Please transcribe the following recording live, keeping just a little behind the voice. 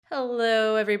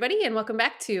Hello, everybody, and welcome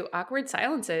back to Awkward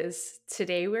Silences.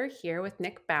 Today, we're here with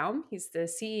Nick Baum. He's the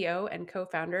CEO and co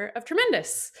founder of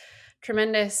Tremendous.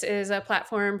 Tremendous is a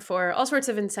platform for all sorts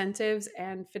of incentives,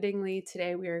 and fittingly,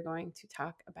 today we are going to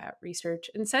talk about research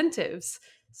incentives.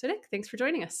 So, Nick, thanks for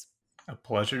joining us. A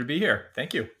pleasure to be here.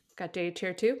 Thank you. Got Jade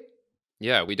here too.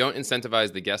 Yeah, we don't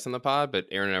incentivize the guests on the pod, but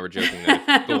Aaron and I were joking that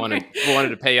if people wanted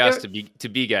to pay us to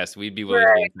be guests, we'd be willing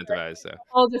to be incentivized. So A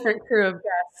whole different crew of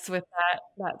guests with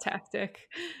that tactic,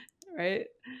 right?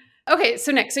 Okay,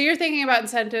 so Nick, so you're thinking about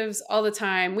incentives all the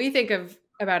time. We think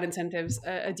about incentives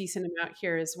a decent amount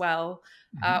here as well.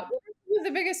 What are some of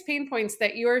the biggest pain points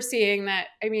that you're seeing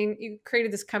you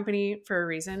created this company for a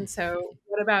reason. So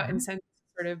what about Mhm. incentives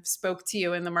sort of spoke to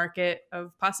you in the market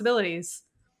of possibilities?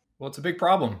 Well, it's a big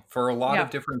problem for a lot Yeah.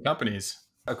 of different companies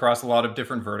across a lot of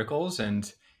different verticals.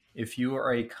 And if you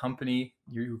are a company,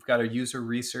 you've got a user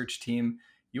research team,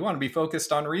 you want to be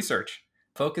focused on research.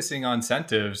 Focusing on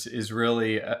incentives is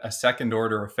really a second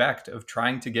order effect of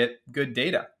trying to get good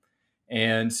data.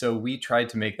 And so we tried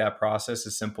to make that process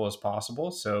as simple as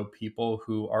possible so people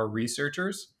who are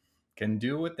researchers can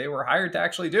do what they were hired to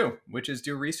actually do, which is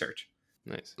do research.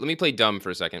 nice. Let me play dumb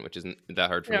for a second, which isn't that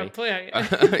hard for me.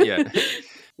 Yeah. Yeah.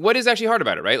 What is actually hard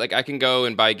about it, right? Like I can go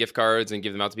and buy gift cards and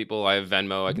give them out to people. I have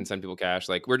Venmo. I can send people cash.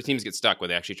 Like where do teams get stuck when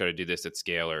they actually try to do this at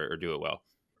scale or do it well?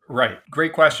 Right.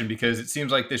 Great question, because it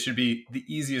seems like this should be the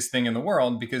easiest thing in the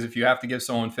world, because if you have to give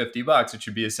someone $50, it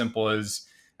should be as simple as,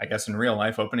 I guess, in real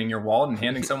life, opening your wallet and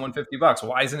handing someone $50.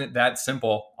 Why isn't it that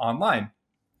simple online?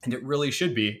 And it really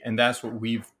should be. And that's what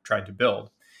we've tried to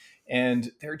build.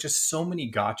 And there are just so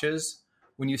many gotchas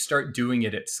when you start doing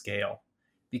it at scale,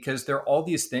 because there are all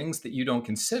these things that you don't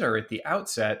consider at the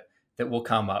outset that will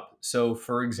come up. So,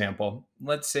 for example,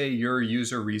 let's say you're a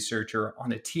user researcher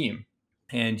on a team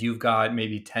and you've got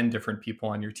maybe 10 different people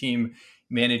on your team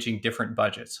managing different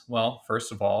budgets. Well,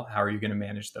 first of all, how are you going to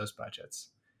manage those budgets?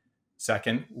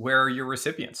 Second, where are your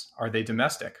recipients? Are they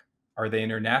domestic? Are they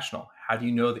international? How do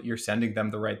you know that you're sending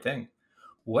them the right thing?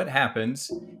 What happens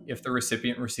if the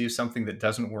recipient receives something that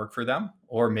doesn't work for them?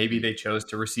 Or maybe they chose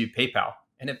to receive PayPal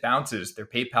and it bounces, their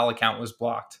PayPal account was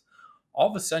blocked. All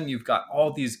of a sudden, you've got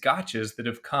all these gotchas that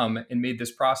have come and made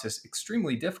this process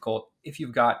extremely difficult if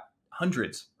you've got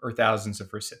hundreds or thousands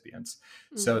of recipients.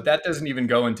 So Mhm. that doesn't even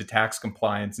go into tax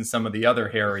compliance and some of the other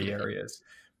hairy areas.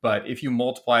 But if you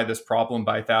multiply this problem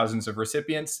by thousands of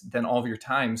recipients, then all of your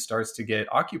time starts to get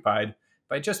occupied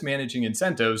by just managing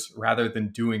incentives rather than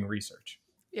doing research.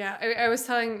 Yeah, I was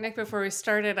telling Nick before we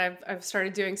started, I've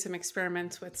started doing some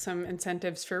experiments with some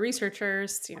incentives for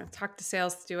researchers to, talk to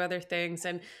sales, to do other things,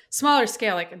 and smaller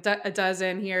scale, like a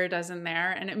dozen here, a dozen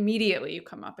there, and immediately you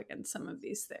come up against some of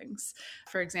these things.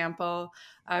 For example,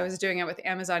 I was doing it with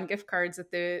Amazon gift cards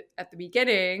at the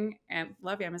beginning, and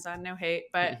love Amazon, no hate,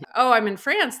 but oh, I'm in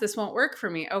France, this won't work for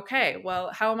me. Okay,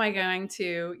 well, how am I going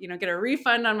to, get a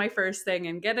refund on my first thing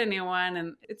and get a new one?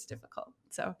 And it's difficult.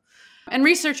 So. And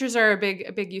researchers are a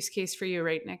big use case for you,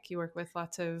 right, Nick? You work with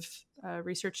lots of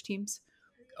research teams.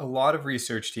 A lot of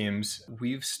research teams,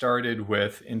 we've started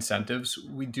with incentives.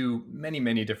 We do many,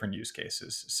 many different use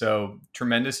cases. So,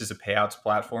 Tremendous is a payouts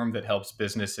platform that helps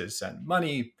businesses send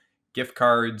money, gift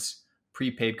cards,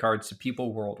 prepaid cards to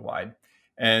people worldwide.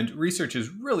 And research is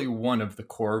really one of the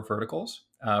core verticals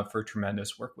for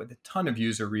Tremendous. Work with a ton of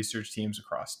user research teams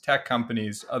across tech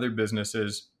companies, other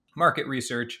businesses, market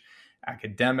research,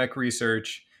 academic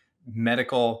research,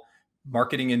 medical,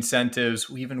 marketing incentives.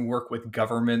 We even work with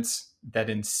governments that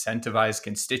incentivize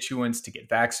constituents to get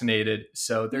vaccinated.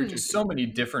 So there are just so many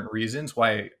different reasons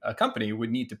why a company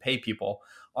would need to pay people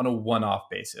on a one-off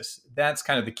basis. That's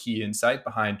kind of the key insight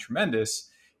behind Tremendous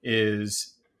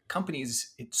is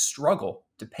companies struggle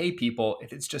to pay people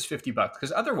if it's just $50,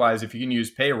 because otherwise if you can use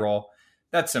payroll,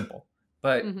 that's simple.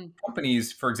 But Mm-hmm.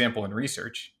 companies, for example, in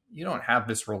research, you don't have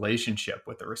this relationship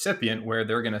with the recipient where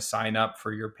they're going to sign up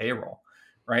for your payroll,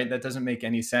 right? That doesn't make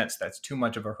any sense. That's too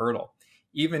much of a hurdle.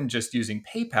 Even just using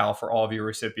PayPal for all of your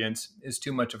recipients is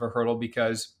too much of a hurdle,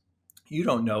 because you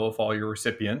don't know if all your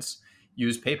recipients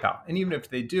use PayPal. And even if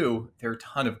they do, there are a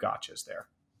ton of gotchas there.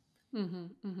 Mm-hmm,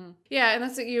 mm-hmm. Yeah, and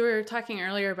that's what you were talking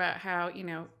earlier about how,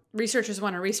 researchers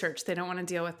want to research. They don't want to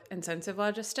deal with incentive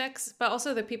logistics, but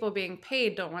also the people being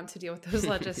paid don't want to deal with those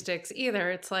logistics either.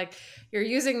 It's like you're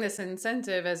using this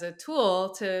incentive as a tool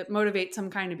to motivate some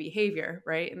kind of behavior,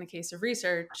 right? In the case of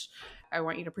research, I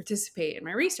want you to participate in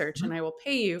my research and I will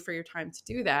pay you for your time to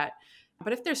do that.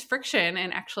 But if there's friction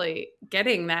in actually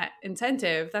getting that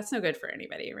incentive, that's no good for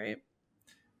anybody, right?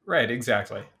 Right,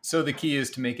 exactly. So the key is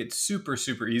to make it super,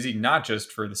 super easy, not just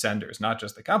for the senders, not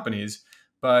just the companies,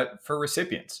 but for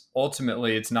recipients.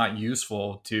 Ultimately, it's not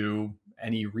useful to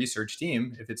any research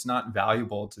team if it's not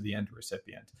valuable to the end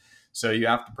recipient. So you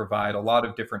have to provide a lot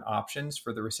of different options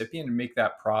for the recipient and make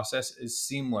that process as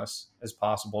seamless as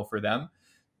possible for them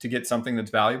to get something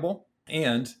that's valuable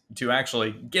and to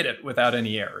actually get it without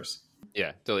any errors.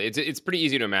 Yeah, so it's pretty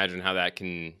easy to imagine how that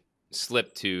can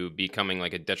slip to becoming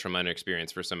like a detrimental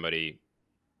experience for somebody,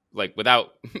 like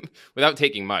without without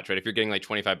taking much, right? If you're getting like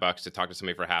 $25 to talk to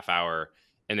somebody for a half hour,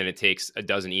 and then it takes a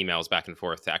dozen emails back and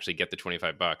forth to actually get the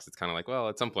 $25, it's kind of like, well,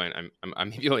 at some point, I'm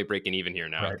maybe only breaking even here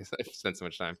now because I've spent so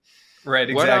much time. Right,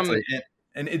 exactly.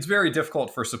 And it's very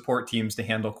difficult for support teams to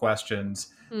handle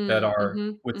questions that are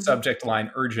with subject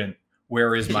line urgent.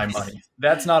 Where is my money?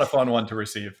 That's not a fun one to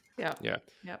receive. Yeah.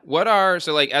 What are,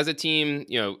 so like as a team,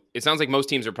 it sounds like most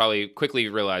teams are probably quickly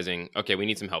realizing, okay, we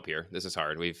need some help here. This is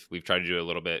hard. We've tried to do it a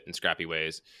little bit in scrappy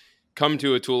ways. Come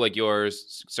to a tool like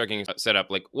yours, start getting set up.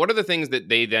 Like, what are the things that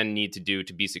they then need to do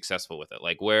to be successful with it?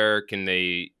 Like, where can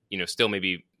they, still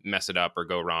maybe mess it up or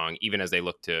go wrong, even as they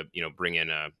look to, bring in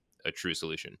a true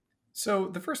solution? So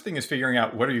the first thing is figuring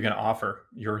out what are you going to offer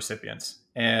your recipients.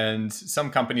 And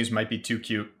some companies might be too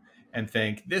cute and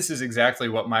think this is exactly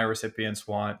what my recipients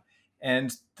want.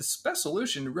 And the best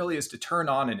solution really is to turn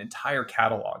on an entire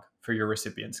catalog for your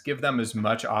recipients. Give them as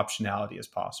much optionality as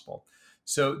possible.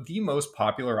 So the most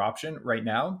popular option right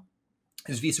now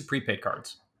is Visa prepaid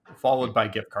cards, followed by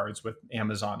gift cards with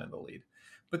Amazon in the lead.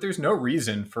 But there's no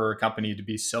reason for a company to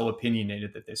be so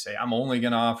opinionated that they say, I'm only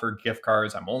going to offer gift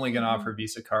cards. I'm only going to offer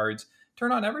Visa cards.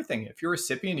 Turn on everything. If your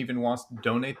recipient even wants to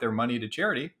donate their money to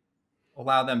charity,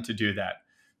 allow them to do that.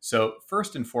 So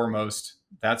first and foremost,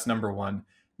 that's number one.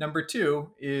 Number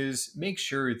two is make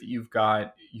sure that you've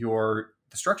got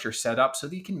the structure set up so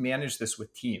that you can manage this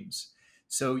with teams.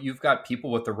 So you've got people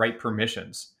with the right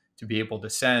permissions to be able to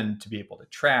send, to be able to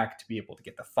track, to be able to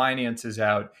get the finances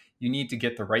out. You need to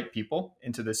get the right people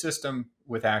into the system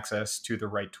with access to the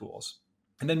right tools.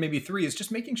 And then maybe three is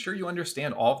just making sure you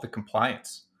understand all of the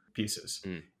compliance pieces.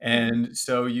 And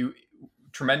so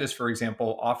Tremendous, for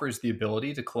example, offers the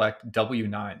ability to collect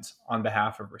W-9s on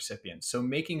behalf of recipients. So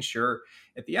making sure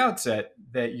at the outset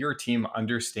that your team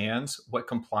understands what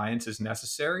compliance is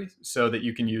necessary so that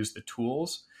you can use the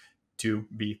tools to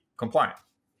be compliant.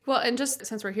 Well, and just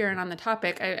since we're here and on the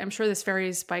topic, I'm sure this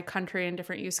varies by country and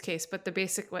different use case, but the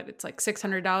basic, it's like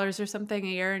 $600 or something a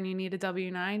year and you need a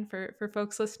W-9 for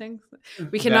folks listening.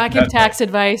 We cannot give tax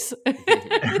advice.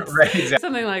 Right, exactly.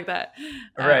 Something like that.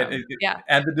 Right.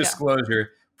 Add the disclosure.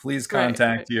 Please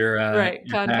contact your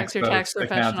contact your tax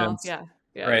professional.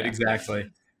 Right, exactly.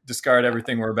 Discard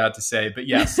everything we're about to say. But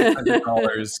yes,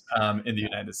 $600 in the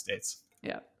United States.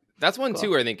 Yeah. That's one too,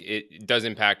 where I think it does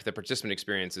impact the participant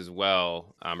experience as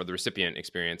well, or the recipient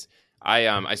experience.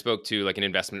 I spoke to like an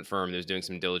investment firm that was doing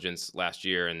some diligence last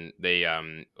year, and they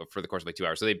for the course of like 2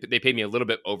 hours, so they paid me a little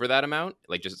bit over that amount,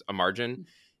 like just a margin.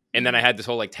 And then I had this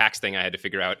whole like tax thing I had to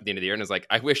figure out at the end of the year, and I was like,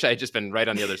 I wish I had just been right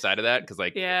on the other side of that, because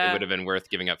like it would have been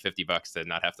worth giving up $50 to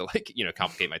not have to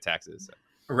complicate my taxes.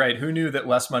 So. Right? Who knew that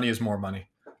less money is more money?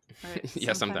 Right.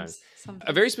 Yeah, sometimes.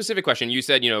 A very specific question. You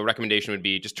said, recommendation would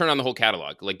be just turn on the whole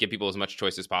catalog, like give people as much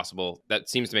choice as possible. That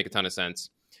seems to make a ton of sense.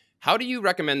 How do you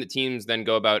recommend the teams then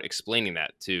go about explaining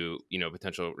that to,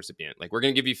 potential recipient? Like, we're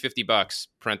going to give you $50,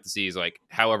 parentheses, like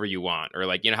however you want, or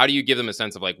like, how do you give them a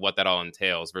sense of like what that all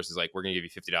entails versus like, we're going to give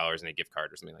you $50 and a gift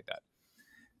card or something like that?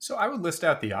 So I would list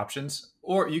out the options,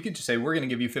 or you could just say, we're going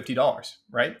to give you $50,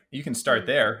 right? You can start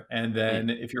there. And then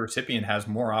if your recipient has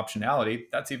more optionality,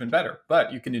 that's even better.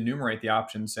 But you can enumerate the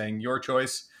options saying your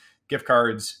choice, gift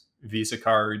cards, Visa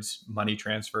cards, money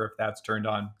transfer, if that's turned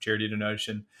on, charity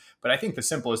donation. But I think the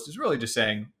simplest is really just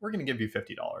saying, we're going to give you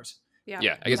 $50. Yeah,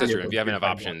 I guess that's true. If you have enough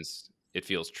options, it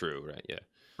feels true, right? Yeah.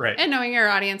 Right. And knowing your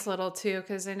audience a little too,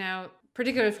 because I know,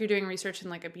 particularly if you're doing research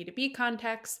in like a B2B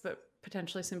context, but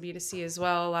potentially some B2C as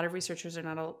well. A lot of researchers are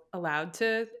not allowed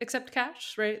to accept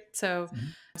cash, right? So,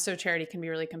 so charity can be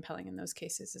really compelling in those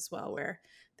cases as well, where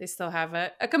they still have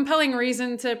a compelling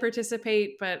reason to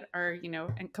participate, but are,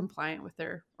 and compliant with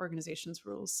their organization's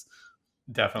rules.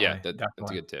 Definitely. Yeah,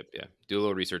 that's a good tip. Yeah. Do a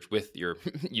little research with your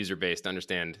user base to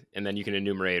understand, and then you can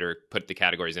enumerate or put the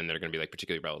categories in that are going to be like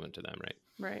particularly relevant to them,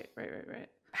 right? Right.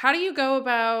 How do you go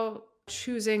about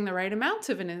choosing the right amount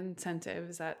of an incentive?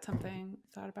 Is that something you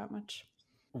thought about much?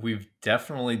 We've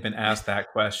definitely been asked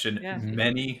that question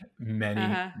many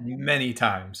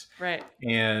times. Right.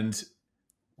 And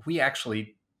we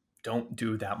actually don't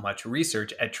do that much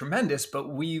research at Tremendous, but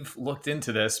we've looked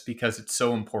into this because it's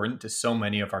so important to so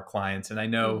many of our clients. And I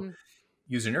know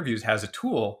User Interviews has a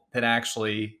tool that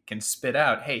actually can spit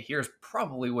out, hey, here's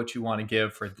probably what you want to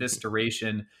give for this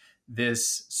duration,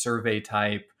 this survey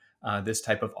type, this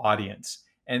type of audience.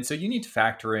 And so you need to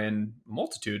factor in a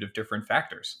multitude of different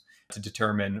factors to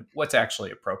determine what's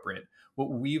actually appropriate. What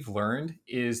we've learned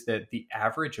is that the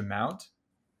average amount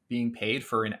being paid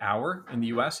for an hour in the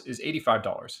US is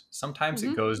 $85. Sometimes it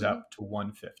Mm-hmm. goes Mm-hmm. up to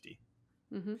 $150.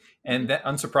 Mm-hmm. And that,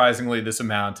 unsurprisingly, this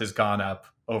amount has gone up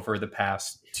over the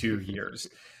past 2 years.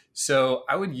 So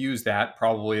I would use that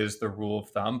probably as the rule of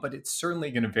thumb, but it's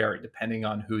certainly going to vary depending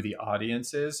on who the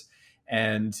audience is.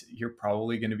 And you're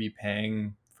probably going to be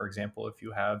paying, for example, if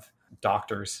you have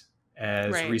doctors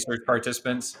as Right. research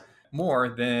participants, more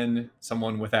than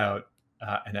someone without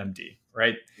an MD,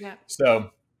 right? Yeah.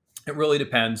 So it really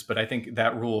depends, but I think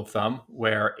that rule of thumb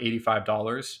where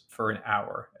 $85 for an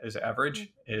hour as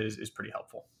average is pretty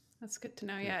helpful. That's good to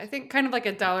know. Yeah. I think kind of like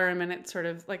 $1 a minute, sort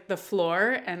of like the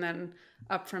floor, and then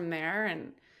up from there.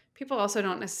 And people also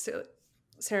don't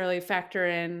necessarily factor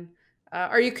in,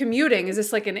 are you commuting? Is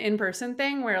this like an in-person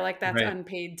thing where like that's Right.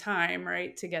 unpaid time,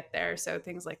 right, to get there? So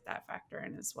things like that factor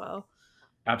in as well.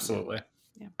 Absolutely.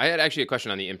 Yeah. I had actually a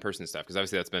question on the in-person stuff, because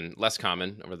obviously that's been less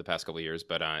common over the past couple of years,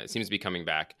 but it seems to be coming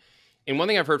back. And one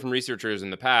thing I've heard from researchers in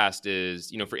the past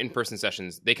is, for in-person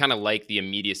sessions, they kind of like the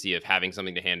immediacy of having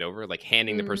something to hand over, like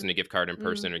handing the person a gift card in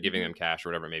person or giving them cash or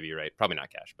whatever it may be, right? Probably not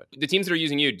cash, but the teams that are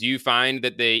using you, do you find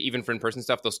that they, even for in-person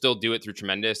stuff, they'll still do it through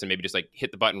Tremendous and maybe just like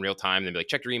hit the button real time and then be like,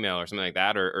 check your email or something like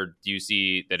that? Or do you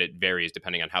see that it varies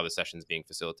depending on how the session's being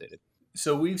facilitated?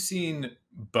 So we've seen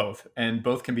both, and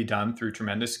both can be done through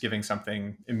Tremendous, giving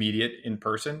something immediate in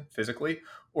person, physically,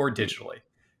 or digitally.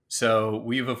 So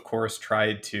we've, of course,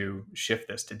 tried to shift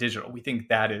this to digital. We think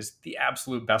that is the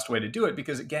absolute best way to do it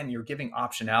because, again, you're giving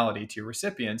optionality to your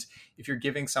recipients. If you're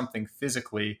giving something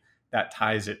physically, that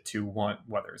ties it to one,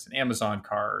 whether it's an Amazon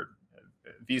card, a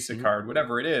Visa card,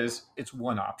 whatever it is, it's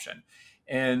one option.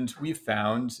 And we've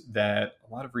found that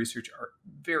a lot of research are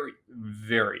very,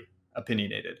 very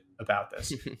opinionated about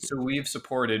this. So we've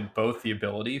supported both the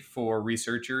ability for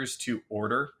researchers to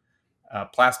order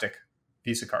plastic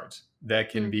Visa cards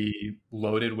that can be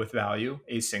loaded with value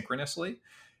asynchronously,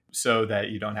 so that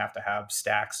you don't have to have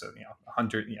stacks of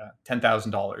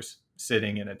 $10,000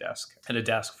 sitting in a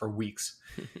desk for weeks.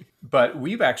 But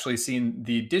we've actually seen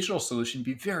the digital solution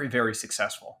be very, very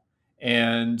successful.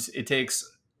 And it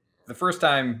takes, the first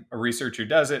time a researcher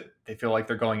does it, they feel like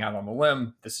they're going out on a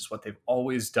limb. This is what they've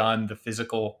always done, the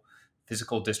physical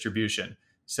distribution.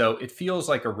 So it feels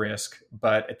like a risk,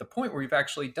 but at the point where you've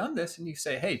actually done this and you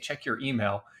say, hey, check your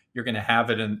email, you're going to have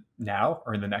it in now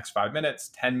or in the next 5 minutes,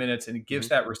 10 minutes, and it gives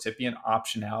that recipient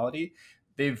optionality.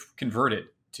 They've converted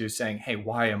to saying, hey,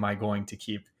 why am I going to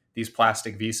keep these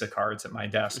plastic Visa cards at my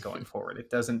desk going forward? It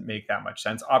doesn't make that much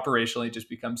sense. Operationally, it just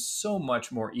becomes so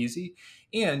much more easy.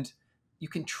 And you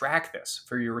can track this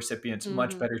for your recipients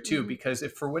much better too, because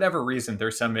if for whatever reason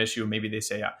there's some issue, maybe they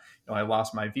say, I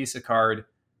lost my Visa card.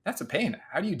 That's a pain.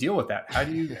 How do you deal with that? How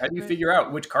do you figure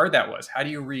out which card that was? How do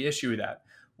you reissue that?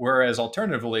 Whereas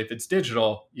alternatively, if it's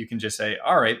digital, you can just say,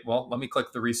 all right, well, let me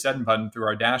click the reset button through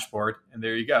our dashboard. And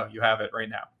there you go. You have it right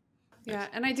now. Yeah.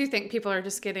 And I do think people are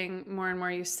just getting more and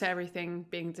more used to everything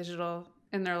being digital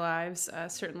in their lives.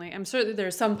 Certainly. I'm sure that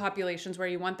there's some populations where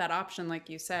you want that option, like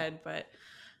you said, but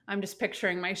I'm just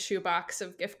picturing my shoebox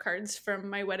of gift cards from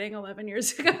my wedding 11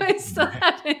 years ago. I still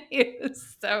hadn't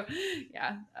used. So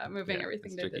yeah, moving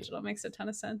everything to digital makes a ton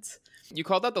of sense. You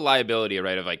called out the liability,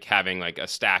 right, of like having like a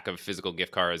stack of physical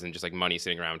gift cards and just like money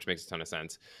sitting around, which makes a ton of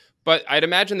sense. But I'd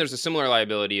imagine there's a similar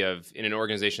liability of, in an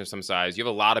organization of some size, you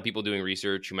have a lot of people doing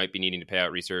research who might be needing to pay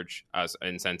out research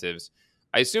incentives.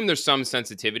 I assume there's some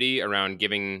sensitivity around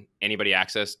giving anybody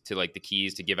access to like the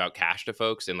keys to give out cash to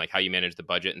folks and like how you manage the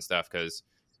budget and stuff, because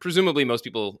presumably most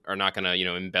people are not going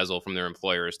to, embezzle from their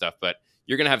employer or stuff, but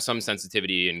you're going to have some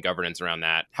sensitivity and governance around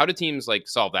that. How do teams like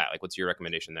solve that? Like, what's your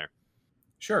recommendation there?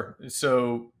 Sure.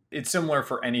 So it's similar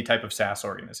for any type of SaaS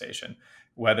organization,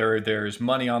 whether there's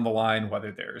money on the line,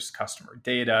 whether there's customer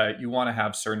data, you want to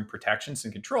have certain protections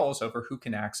and controls over who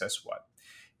can access what.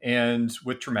 And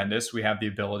with Tremendous, we have the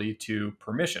ability to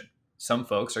permission. Some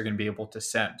folks are going to be able to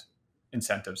send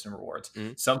incentives and rewards.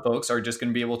 Some folks are just going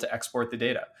to be able to export the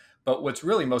data. But what's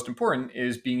really most important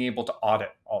is being able to audit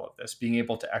all of this, being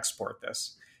able to export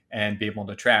this and be able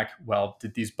to track, well,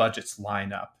 did these budgets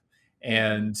line up?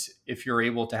 And if you're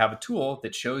able to have a tool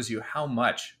that shows you how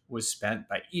much was spent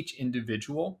by each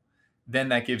individual, then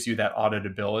that gives you that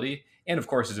auditability. And of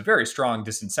course, is a very strong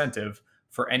disincentive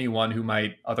for anyone who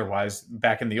might otherwise,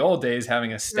 back in the old days,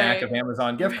 having a stack of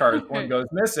Amazon gift cards, one goes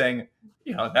missing,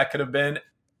 that could have been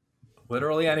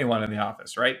literally anyone in the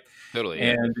office, right? Totally.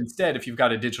 Yeah. And instead, if you've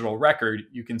got a digital record,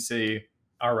 you can see,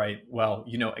 all right, well,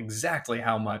 you know exactly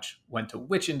how much went to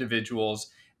which individuals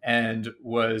and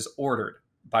was ordered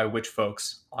by which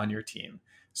folks on your team.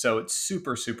 So it's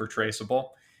super, super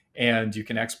traceable. And you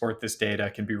can export this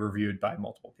data, can be reviewed by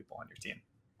multiple people on your team.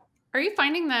 Are you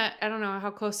finding that, I don't know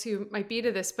how close you might be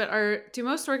to this, but do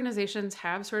most organizations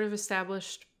have sort of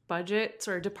established budgets,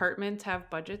 or departments have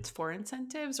budgets for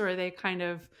incentives, or are they kind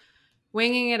of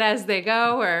winging it as they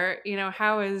go? Or,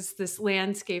 how is this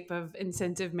landscape of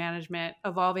incentive management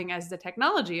evolving as the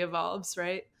technology evolves,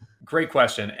 right? Great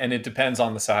question. And it depends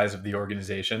on the size of the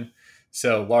organization.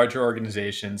 So, larger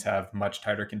organizations have much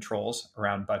tighter controls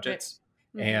around Right. budgets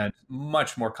Mm-hmm. and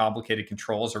much more complicated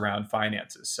controls around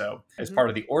finances. So, as Mm-hmm. part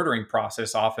of the ordering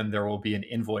process, often there will be an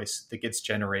invoice that gets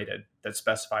generated that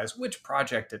specifies which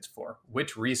project it's for,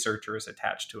 which researcher is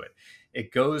attached to it.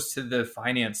 It goes to the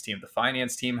finance team. The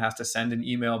finance team has to send an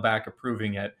email back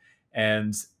approving it.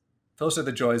 And those are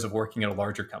the joys of working at a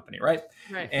larger company, right?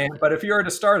 Right. But if you're at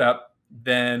a startup,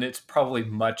 then it's probably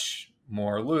much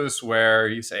more loose, where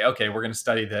you say, okay, we're going to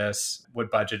study this.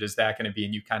 What budget is that going to be?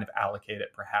 And you kind of allocate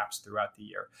it perhaps throughout the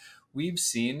year. We've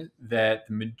seen that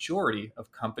the majority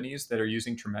of companies that are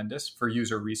using Tremendous for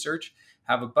user research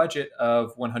have a budget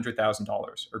of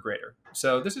 $100,000 or greater.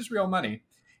 So this is real money.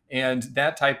 And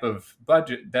that type of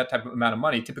budget, that type of amount of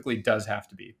money typically does have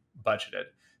to be budgeted.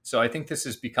 So I think this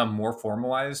has become more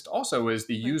formalized also as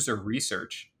the Right. user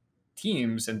research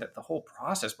teams, and that the whole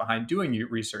process behind doing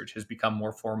research has become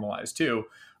more formalized too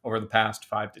over the past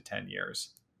 5 to 10 years.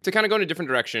 To kind of go in a different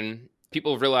direction,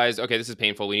 people realize, okay, this is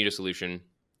painful. We need a solution.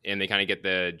 And they kind of get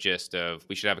the gist of,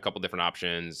 we should have a couple different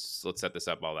options. Let's set this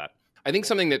up, all that. I think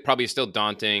something that probably is still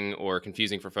daunting or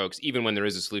confusing for folks, even when there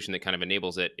is a solution that kind of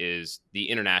enables it, is the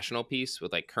international piece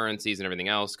with like currencies and everything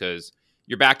else. Because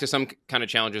you're back to some kind of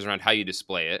challenges around how you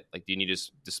display it. Like, do you need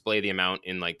to display the amount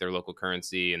in like their local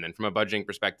currency? And then from a budgeting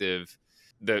perspective,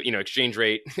 the exchange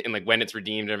rate and like when it's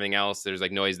redeemed and everything else, there's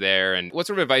like noise there. And what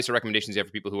sort of advice or recommendations do you have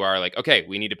for people who are like, okay,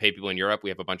 we need to pay people in Europe, we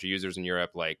have a bunch of users in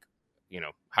Europe, like,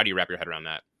 how do you wrap your head around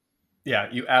that? Yeah,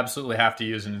 you absolutely have to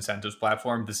use an incentives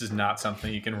platform. This is not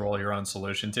something you can roll your own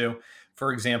solution to.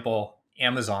 For example,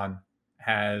 Amazon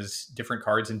has different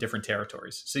cards in different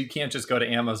territories. So you can't just go to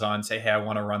Amazon and say, hey, I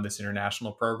want to run this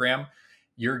international program.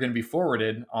 You're going to be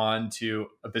forwarded on to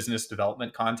a business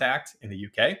development contact in the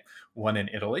UK, one in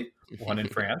Italy, one in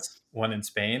France, one in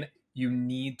Spain. You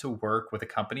need to work with a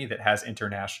company that has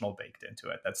international baked into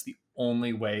it. That's the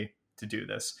only way to do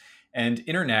this. And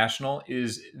international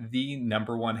is the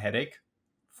number one headache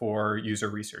for user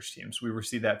research teams. We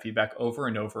receive that feedback over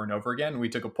and over and over again. We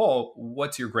took a poll.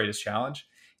 What's your greatest challenge?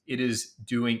 It is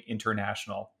doing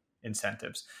international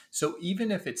incentives. So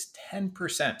even if it's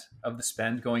 10% of the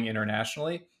spend going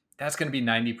internationally, that's going to be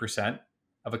 90%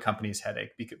 of a company's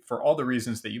headache, because for all the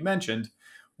reasons that you mentioned.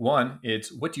 One,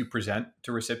 it's what do you present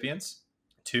to recipients?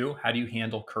 Two, how do you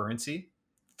handle currency?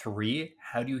 Three,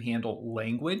 how do you handle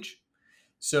language?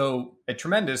 So at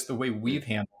Tremendous, the way we've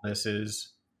handled this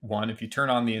is, one, if you turn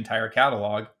on the entire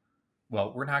catalog,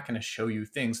 well, we're not going to show you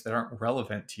things that aren't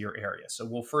relevant to your area. So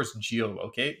we'll first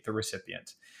geolocate the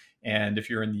recipient. And if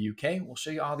you're in the UK, we'll show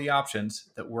you all the options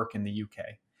that work in the UK.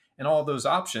 And all of those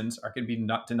options are going to be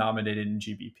not denominated in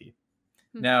GBP.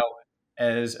 Hmm. Now,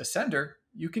 as a sender,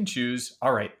 you can choose,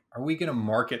 all right, are we going to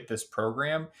market this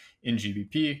program in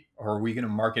GBP, or are we going to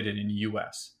market it in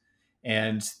US?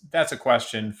 And that's a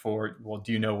question for, well,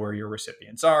 do you know where your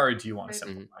recipients are? Do you want to Right.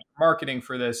 simplify marketing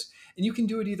for this? And you can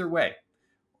do it either way.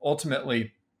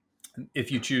 Ultimately,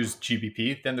 if you choose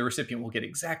GBP, then the recipient will get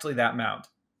exactly that amount.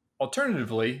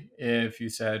 Alternatively, if you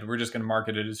said we're just going to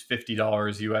market it as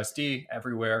 $50 USD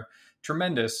everywhere,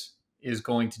 Tremendous is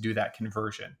going to do that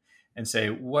conversion and say,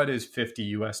 what is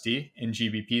 50 USD in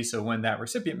GBP? So when that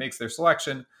recipient makes their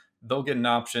selection, they'll get an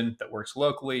option that works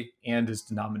locally and is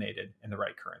denominated in the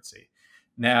right currency.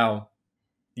 Now,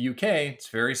 the UK, it's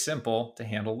very simple to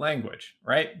handle language,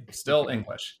 right? Still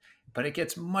English. But it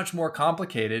gets much more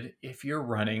complicated if you're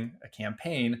running a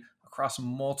campaign across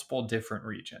multiple different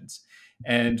regions.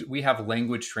 And we have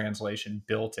language translation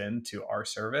built into our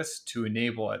service to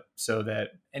enable it so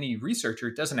that any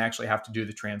researcher doesn't actually have to do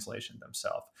the translation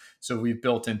themselves. So we've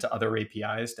built into other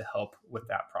APIs to help with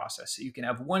that process. So you can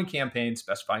have one campaign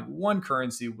specifying one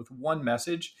currency with one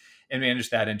message and manage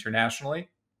that internationally.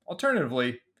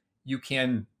 Alternatively, you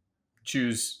can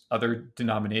choose other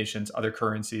denominations, other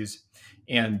currencies,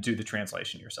 and do the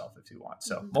translation yourself if you want.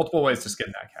 So multiple ways to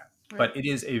skin that cat. Right. But it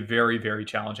is a very, very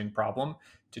challenging problem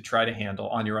to try to handle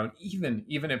on your own, even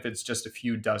if it's just a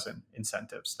few dozen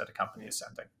incentives that a company is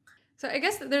sending. So I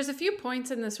guess there's a few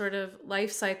points in the sort of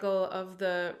life cycle of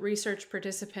the research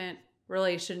participant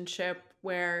relationship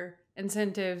where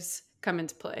incentives come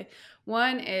into play.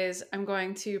 One is, I'm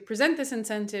going to present this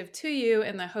incentive to you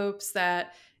in the hopes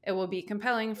that it will be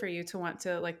compelling for you to want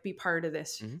to like be part of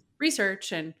this Mm-hmm.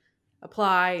 research and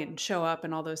apply and show up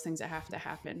and all those things that have to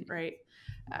happen, right?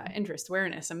 Interest,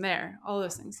 awareness, I'm there, all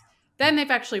those things. Then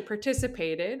they've actually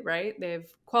participated, right? They've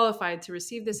qualified to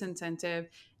receive this incentive,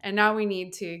 and now we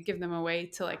need to give them a way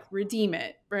to like redeem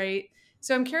it, right?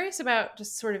 So I'm curious about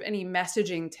just sort of any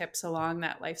messaging tips along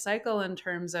that life cycle in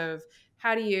terms of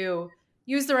how do you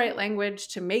use the right language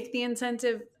to make the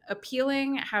incentive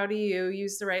appealing? How do you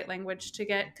use the right language to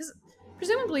get, because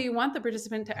presumably you want the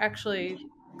participant to actually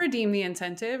redeem the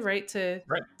incentive, right?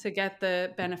 Right. To get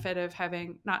the benefit of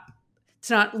having not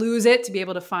to not lose it, to be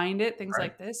able to find it, things Right.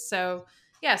 like this. So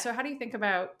yeah, so how do you think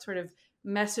about sort of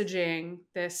messaging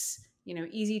this,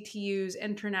 easy to use,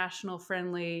 international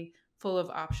friendly, full of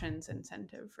options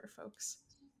incentive for folks?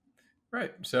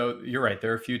 Right. So you're right.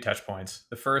 There are a few touch points.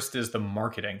 The first is the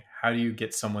marketing. How do you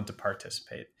get someone to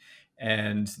participate?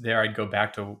 And there I'd go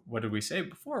back to what did we say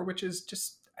before, which is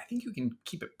just, I think you can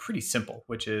keep it pretty simple,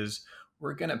 which is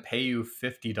we're going to pay you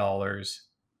 $50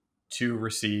 to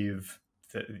receive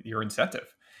your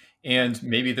incentive. And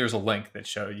maybe there's a link that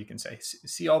show you can say,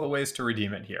 see all the ways to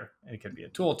redeem it here. And it could be a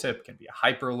tooltip, it can be a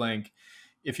hyperlink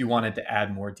if you wanted to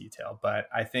add more detail. But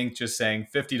I think just saying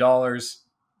 $50,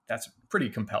 that's pretty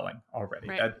compelling already.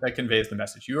 Right. That conveys the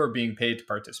message. You are being paid to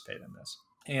participate in this.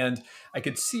 And I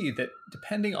could see that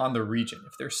depending on the region,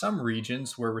 if there's some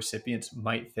regions where recipients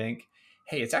might think,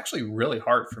 hey, it's actually really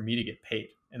hard for me to get paid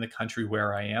in the country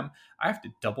where I am, I have to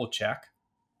double check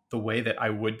the way that I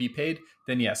would be paid,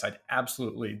 then yes, I'd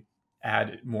absolutely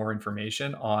add more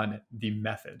information on the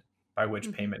method by which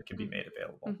payment can be made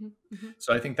available.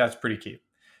 So I think that's pretty key.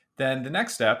 Then the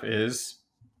next step is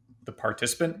the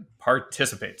participant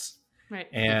participates. Right.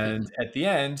 And at the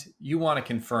end, you want to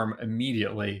confirm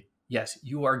immediately, yes,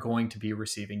 you are going to be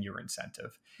receiving your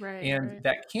incentive. Right. And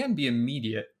that can be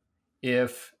immediate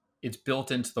if it's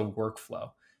built into the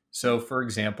workflow. So for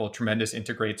example, Tremendous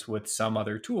integrates with some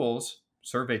other tools,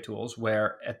 survey tools,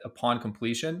 where upon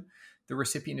completion, the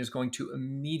recipient is going to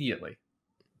immediately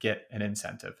get an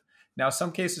incentive. Now,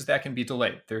 some cases that can be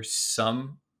delayed. There's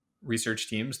some research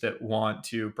teams that want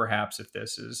to, perhaps if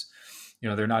this is,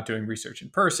 they're not doing research in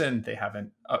person, they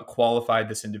haven't qualified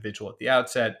this individual at the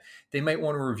outset, they might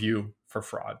want to review for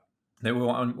fraud. They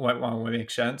want to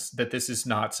make sense that this is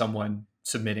not someone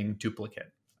submitting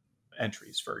duplicate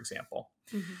entries, for example.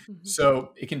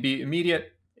 So it can be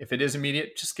immediate. If it is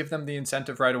immediate, just give them the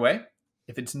incentive right away.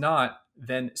 If it's not,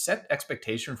 then set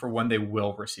expectation for when they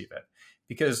will receive it,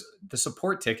 because the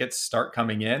support tickets start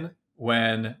coming in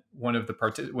when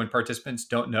when participants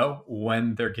don't know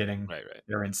when they're getting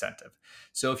their incentive.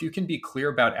 So if you can be clear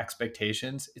about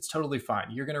expectations, it's totally fine.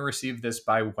 You're going to receive this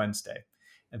by Wednesday,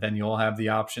 and then you'll have the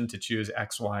option to choose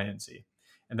X, Y, and Z.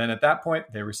 And then at that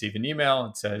point, they receive an email.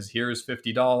 It says, here's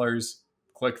 $50,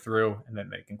 click through, and then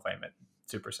they can claim it.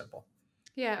 Super simple.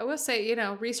 Yeah, I will say,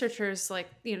 researchers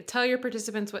tell your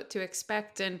participants what to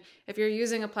expect. And if you're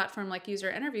using a platform like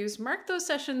user interviews, mark those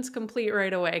sessions complete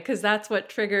right away, because that's what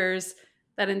triggers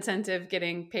that incentive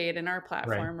getting paid in our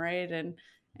platform, right? And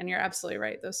you're absolutely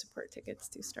right. Those support tickets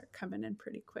do start coming in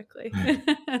pretty quickly.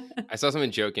 I saw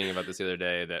someone joking about this the other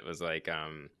day that was like,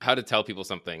 how to tell people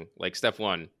something. Like step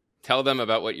 1, tell them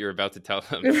about what you're about to tell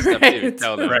them. Step 2,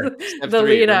 tell them. Step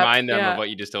 3, remind them of what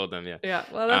you just told them. Yeah. Yeah.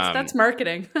 Well, that's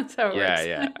marketing. That's how it works.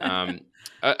 Yeah.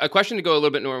 A question to go a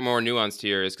little bit more nuanced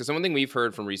here is, because one thing we've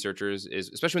heard from researchers is,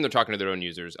 especially when they're talking to their own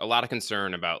users, a lot of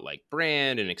concern about like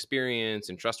brand and experience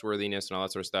and trustworthiness and all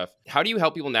that sort of stuff. How do you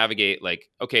help people navigate, like,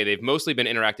 okay, they've mostly been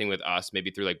interacting with us,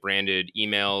 maybe through like branded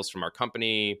emails from our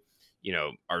company,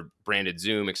 our branded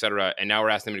Zoom, et cetera. And now we're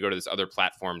asking them to go to this other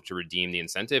platform to redeem the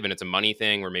incentive. And it's a money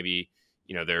thing where maybe,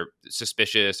 they're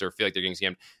suspicious or feel like they're getting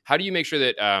scammed. How do you make sure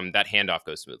that that handoff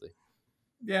goes smoothly?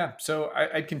 Yeah. So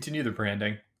I'd continue the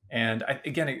branding. And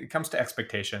again, it comes to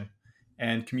expectation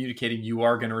and communicating you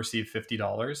are going to receive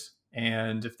 $50.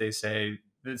 And if they say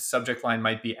the subject line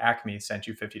might be Acme sent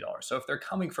you $50. So if they're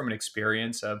coming from an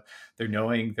experience of they're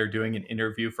knowing they're doing an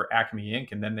interview for Acme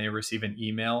Inc. and then they receive an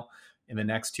email in the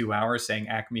next 2 hours saying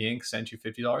Acme Inc. sent you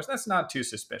 $50, that's not too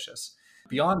suspicious.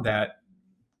 Beyond that,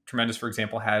 Tremendous, for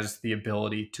example, has the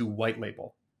ability to white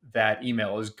label that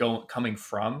email is coming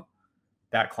from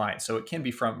that client. So it can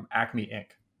be from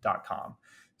acmeinc.com.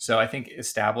 So I think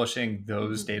establishing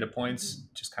those data points,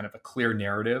 just kind of a clear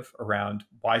narrative around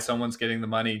why someone's getting the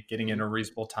money, getting in a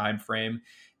reasonable time frame,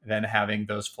 and then having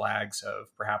those flags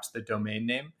of perhaps the domain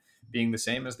name being the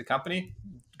same as the company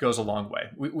goes a long way.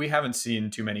 We haven't seen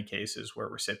too many cases where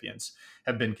recipients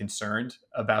have been concerned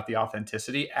about the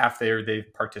authenticity after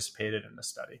they've participated in the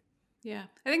study. Yeah,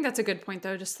 I think that's a good point,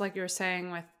 though, just like you were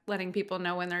saying with letting people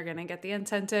know when they're going to get the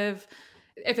incentive.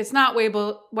 if it's not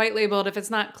white labeled, if it's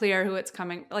not clear who it's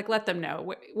coming, like let them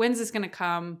know. When's this going to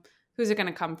come? Who's it going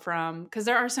to come from? Because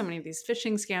there are so many of these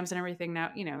phishing scams and everything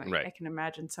now. Right. I can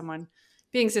imagine someone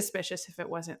being suspicious if it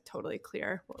wasn't totally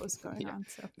clear what was going on.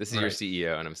 So this is your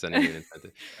CEO, and I'm sending you an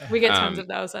incentive. We get tons of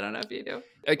those. I don't know if you do.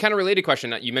 A kind of related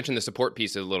question. You mentioned the support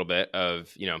piece a little bit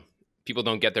of, people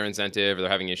don't get their incentive or they're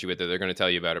having an issue with it. They're going to tell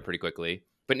you about it pretty quickly.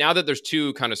 But now that there's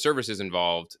two kind of services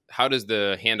involved, how does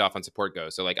the handoff on support go?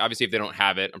 So like, obviously if they don't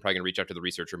have it, I'm probably gonna reach out to the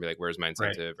researcher and be like, where's my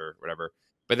incentive or whatever.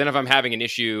 But then if I'm having an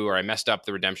issue or I messed up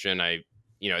the redemption, I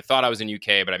thought I was in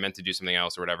UK, but I meant to do something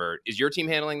else or whatever. Is your team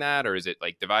handling that, or is it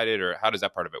like divided, or how does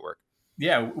that part of it work?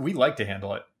 Yeah, we like to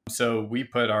handle it. So we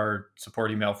put our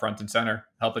support email front and center,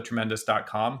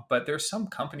 help@tremendous.com. But there's some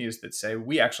companies that say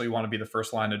we actually want to be the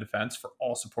first line of defense for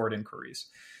all support inquiries.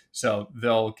 So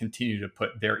they'll continue to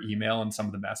put their email in some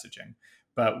of the messaging.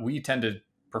 But we tend to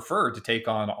prefer to take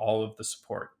on all of the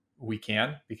support we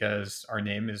can because our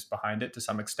name is behind it to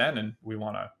some extent. And we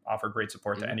want to offer great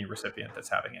support to any recipient that's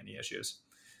having any issues.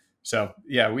 So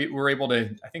yeah, we're able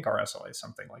to, I think our SLA is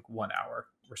something like 1 hour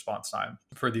response time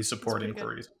for these support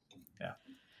inquiries. Good.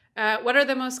 Yeah. What are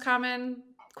the most common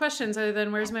questions other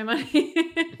than where's my money?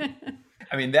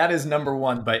 I mean, that is number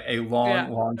one by a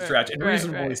long stretch, and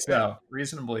reasonably so.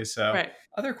 Reasonably so. Right.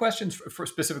 Other questions for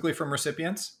specifically from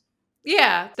recipients?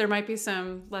 Yeah, there might be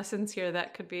some lessons here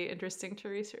that could be interesting to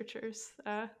researchers.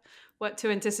 What to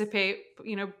anticipate,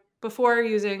 before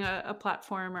using a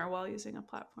platform or while using a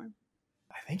platform.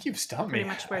 I think you've stumped Pretty me.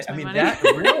 much where's I my mean, money? that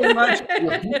really much.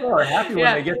 People are happy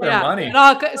when they get their money. And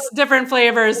all different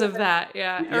flavors of that.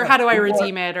 Yeah. Or how do I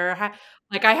redeem it? Or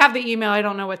I have the email, I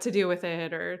don't know what to do with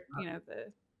it. Or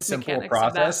the simple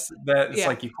process that's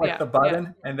like you click the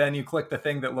button and then you click the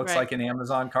thing that looks like an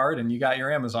Amazon card and you got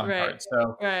your Amazon card.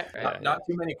 So not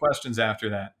too many questions after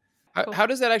that. How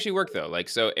does that actually work though? Like,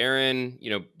 so Erin,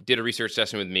 did a research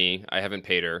session with me. I haven't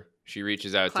paid her. She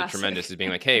reaches out to Tremendous as being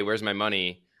like, hey, where's my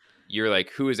money? You're like,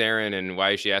 who is Erin and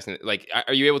why is she asking? Like,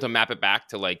 are you able to map it back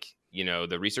to like,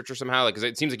 the researcher somehow? Like, cause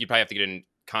it seems like you probably have to get in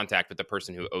contact with the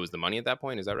person who owes the money at that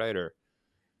point. Is that right? Or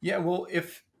yeah, well,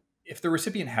 if the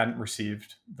recipient hadn't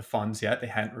received the funds yet, they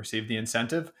hadn't received the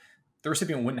incentive, the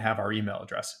recipient wouldn't have our email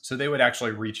address. So they would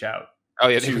actually reach out. Oh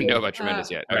yeah, they didn't know about Tremendous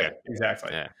yet. Okay. Right,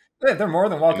 exactly. Yeah. They're more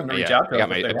than welcome to reach out to us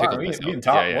if they want. We can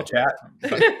talk, we'll chat.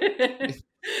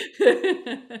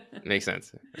 Makes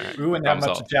sense. Right. We wouldn't have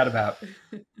much to chat about.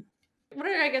 What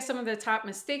are, I guess, some of the top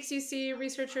mistakes you see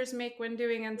researchers make when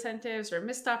doing incentives, or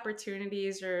missed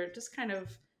opportunities, or just kind of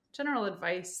general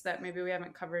advice that maybe we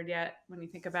haven't covered yet when you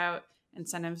think about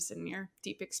incentives in your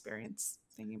deep experience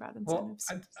thinking about incentives?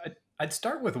 Well, I'd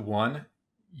start with one,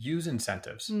 use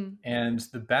incentives. And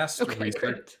the best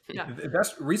research, the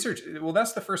best research, well,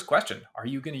 that's the first question. Are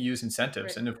you going to use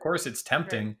incentives? Right. And of course, it's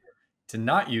tempting to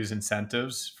not use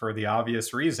incentives for the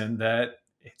obvious reason that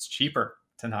it's cheaper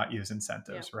to not use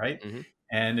incentives, right? Mm-hmm.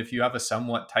 And if you have a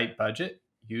somewhat tight budget,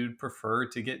 you'd prefer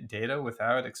to get data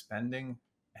without expending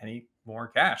any more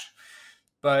cash.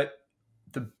 But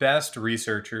the best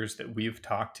researchers that we've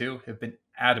talked to have been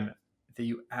adamant that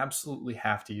you absolutely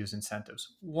have to use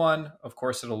incentives. One, of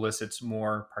course, it elicits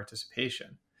more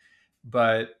participation,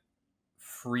 but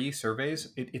free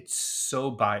surveys, it's so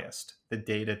biased, the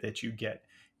data that you get.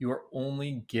 You are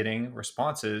only getting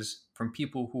responses from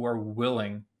people who are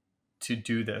willing to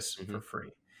do this for free.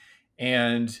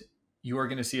 And you are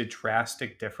going to see a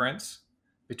drastic difference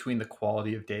between the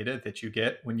quality of data that you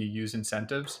get when you use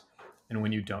incentives and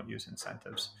when you don't use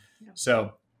incentives. Yeah.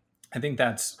 So I think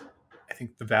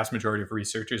the vast majority of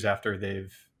researchers, after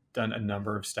they've done a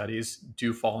number of studies,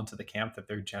 do fall into the camp that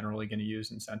they're generally going to use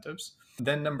incentives.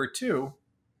 Then number two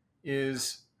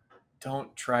is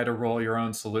don't try to roll your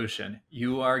own solution.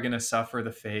 You are going to suffer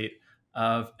the fate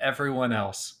of everyone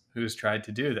else who's tried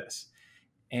to do this.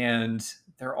 And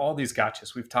there are all these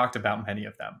gotchas. We've talked about many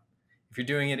of them. If you're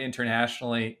doing it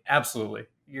internationally, absolutely,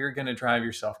 you're going to drive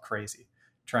yourself crazy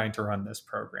trying to run this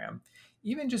program.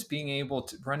 Even just being able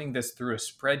to running this through a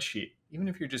spreadsheet, even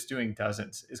if you're just doing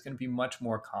dozens, is going to be much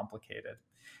more complicated.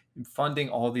 And funding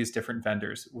all these different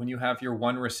vendors, when you have your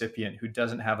one recipient who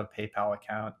doesn't have a PayPal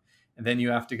account, and then you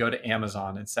have to go to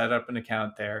Amazon and set up an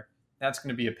account there, that's going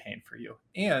to be a pain for you.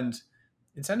 And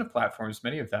incentive platforms,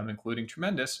 many of them, including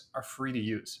Tremendous, are free to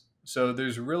use. So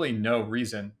there's really no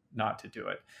reason not to do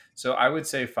it. So I would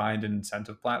say find an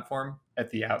incentive platform at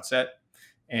the outset,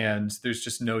 and there's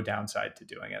just no downside to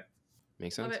doing it.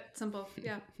 Makes sense. Love it. Simple.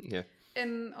 Yeah. Yeah.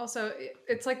 And also,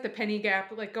 it's like the penny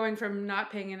gap, like going from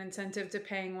not paying an incentive to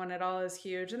paying one at all is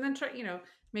huge. And then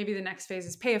maybe the next phase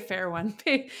is pay a fair one,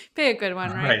 pay a good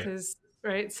one, right? Because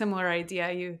similar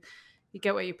idea, you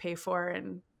get what you pay for,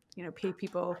 and pay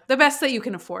people the best that you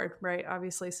can afford, right?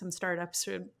 Obviously, some startups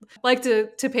would like to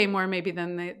pay more maybe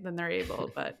than they're able,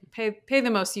 but pay the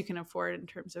most you can afford in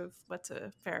terms of what's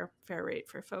a fair rate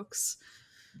for folks.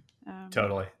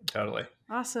 Totally.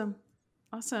 Awesome.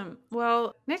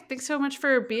 Well, Nick, thanks so much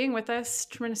for being with us.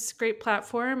 Tremendous, great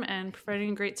platform and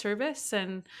providing great service.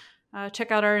 And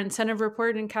check out our incentive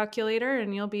report and calculator,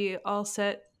 and you'll be all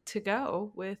set to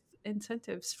go with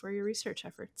incentives for your research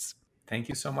efforts. Thank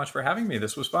you so much for having me.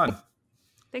 This was fun.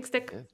 Thanks, Nick. Yeah.